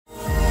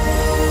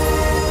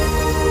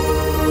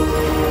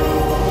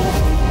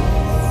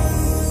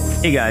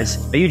Hey guys,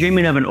 are you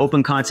dreaming of an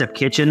open concept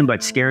kitchen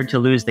but scared to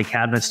lose the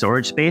cabinet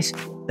storage space?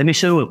 Let me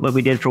show you what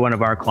we did for one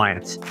of our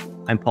clients.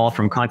 I'm Paul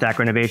from Contact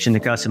Renovation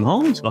and Custom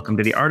Homes. Welcome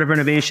to the Art of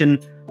Renovation.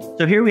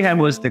 So here we had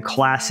was the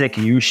classic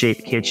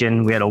U-shaped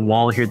kitchen. We had a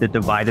wall here that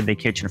divided the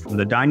kitchen from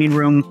the dining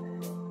room.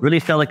 Really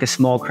felt like a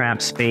small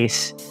cramped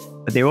space,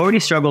 but they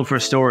already struggled for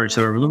storage.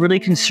 So we're really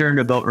concerned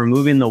about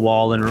removing the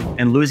wall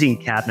and losing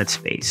cabinet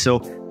space. So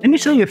let me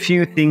show you a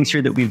few things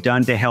here that we've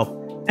done to help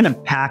kind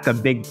of pack a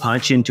big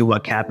punch into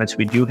what cabinets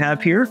we do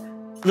have here.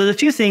 So there's a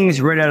few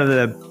things right out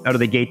of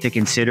the gate to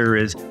consider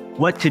is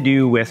what to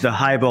do with the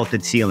high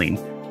vaulted ceiling.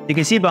 You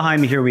can see behind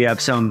me here we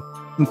have some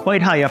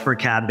quite high upper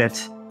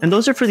cabinets, and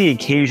those are for the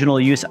occasional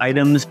use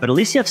items, but at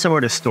least you have somewhere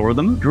to store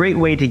them. Great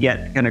way to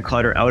get kind of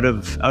clutter out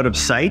of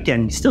sight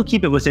and still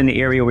keep it within the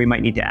area where we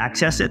might need to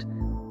access it.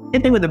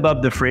 Same thing with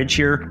above the fridge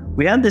here.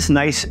 We have this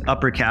nice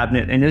upper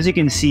cabinet, and as you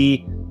can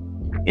see,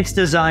 it's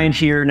designed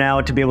here now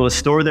to be able to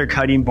store their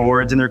cutting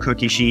boards and their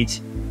cookie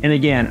sheets. And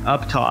again,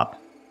 up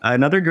top,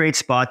 another great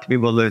spot to be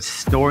able to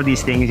store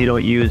these things you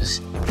don't use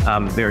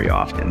very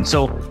often.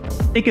 So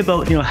think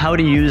about how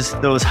to use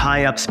those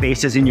high up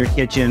spaces in your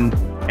kitchen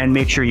and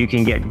make sure you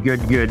can get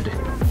good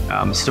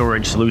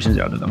storage solutions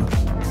out of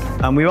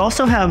them. We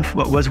also have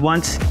what was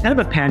once kind of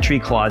a pantry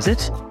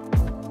closet.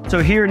 So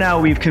here now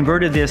we've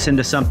converted this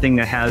into something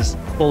that has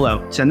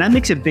pull-outs, and that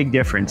makes a big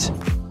difference.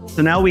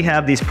 So now we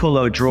have these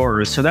pull-out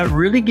drawers. So that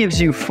really gives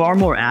you far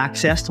more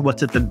access to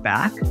what's at the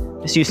back.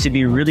 This used to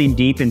be really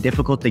deep and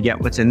difficult to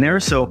get what's in there.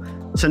 So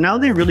now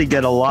they really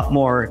get a lot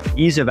more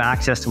ease of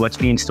access to what's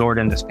being stored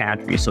in this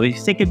pantry. So you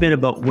think a bit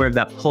about where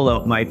that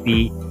pull-out might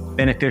be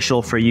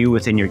beneficial for you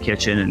within your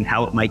kitchen and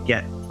how it might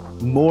get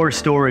more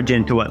storage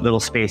into what little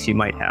space you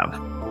might have.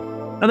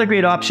 Another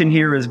great option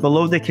here is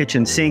below the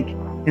kitchen sink,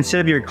 instead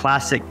of your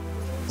classic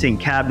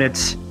sink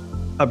cabinets,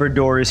 cupboard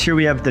doors, here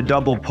we have the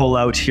double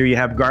pull-out. Here you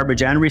have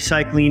garbage and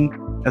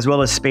recycling, as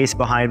well as space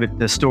behind it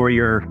to store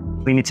your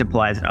cleaning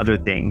supplies and other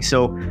things.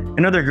 So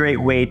another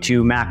great way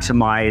to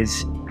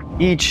maximize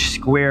each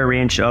square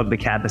inch of the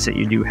cabinets that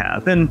you do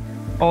have. And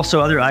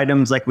also other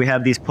items like we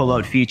have these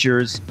pull-out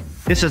features.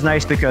 This is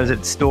nice because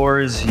it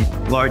stores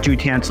large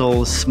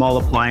utensils, small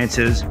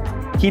appliances,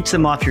 keeps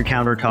them off your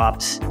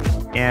countertops,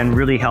 and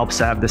really helps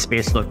to have the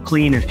space look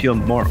clean and feel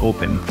more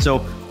open.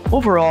 So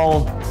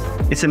overall,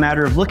 it's a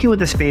matter of looking at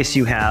the space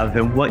you have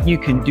and what you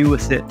can do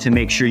with it to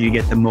make sure you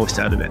get the most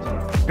out of it.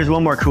 Here's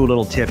one more cool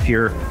little tip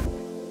here.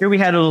 Here we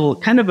had a little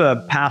kind of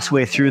a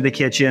passway through the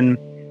kitchen.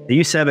 They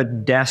used to have a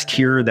desk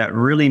here that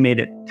really made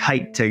it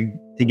tight to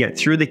get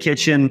through the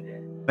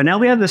kitchen. But now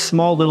we have this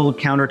small little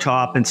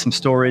countertop and some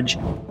storage.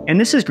 And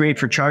this is great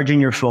for charging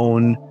your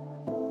phone,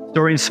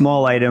 storing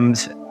small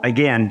items.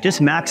 Again, just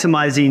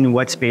maximizing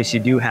what space you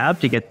do have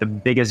to get the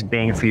biggest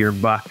bang for your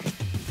buck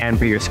and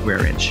for your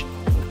square inch.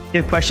 If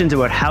you have questions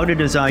about how to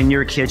design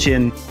your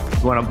kitchen,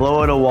 you want to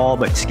blow out a wall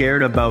but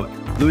scared about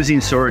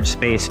losing storage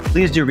space,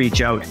 please do reach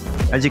out.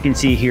 As you can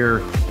see here,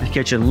 the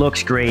kitchen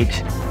looks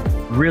great,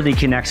 really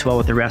connects well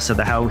with the rest of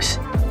the house,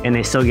 and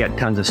they still get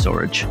tons of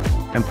storage.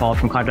 I'm Paul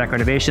from Contact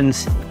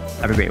Renovations.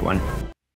 Have a great one.